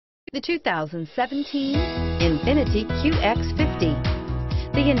The 2017 Infiniti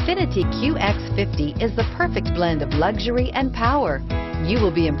QX50. The Infiniti QX50 is the perfect blend of luxury and power. You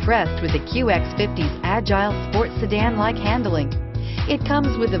will be impressed with the QX50's agile sports sedan-like handling. It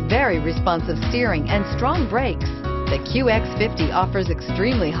comes with a very responsive steering and strong brakes. The QX50 offers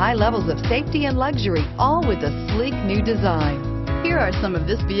extremely high levels of safety and luxury, all with a sleek new design. Here are some of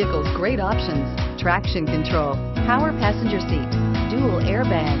this vehicle's great options: traction control, power passenger seat, dual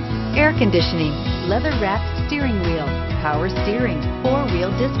airbags, air conditioning, leather-wrapped steering wheel, power steering,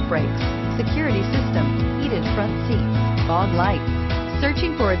 four-wheel disc brakes, security system, heated front seats, fog lights.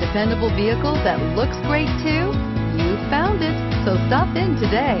 Searching for a dependable vehicle that looks great too? You found it, so stop in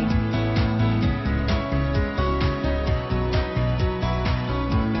today.